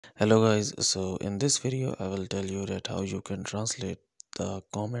Hello guys, so in this video I will tell you that how you can translate the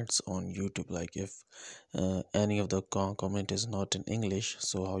comments on YouTube. Like if any of the comment is not in English,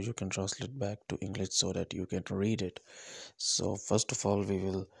 so how you can translate back to English so that you can read it. So first of all we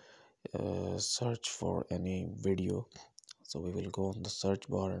will search for any video. So we will go on the search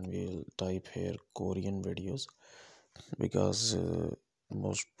bar and we will type here Korean videos, because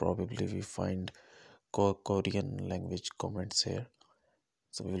most probably we find Korean language comments here.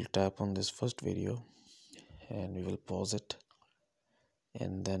 So we will tap on this first video and we will pause it,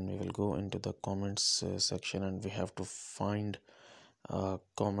 and then we will go into the comments section, and we have to find a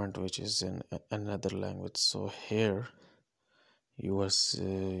comment which is in another language. So here you are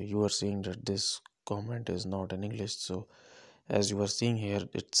seeing that this comment is not in English. So as you are seeing here,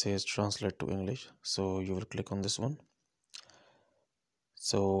 it says translate to English, so you will click on this one.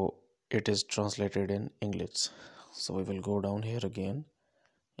 So it is translated in English. So we will go down here again,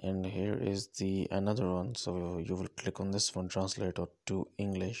 and here is the another one. So you will click on this one, translate to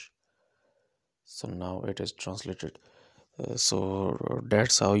English. So now it is translated. So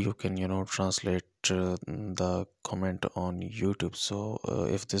that's how you can translate the comment on YouTube. So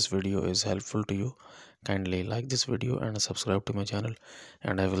if this video is helpful to you, kindly like this video and subscribe to my channel,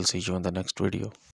 and I will see you in the next video.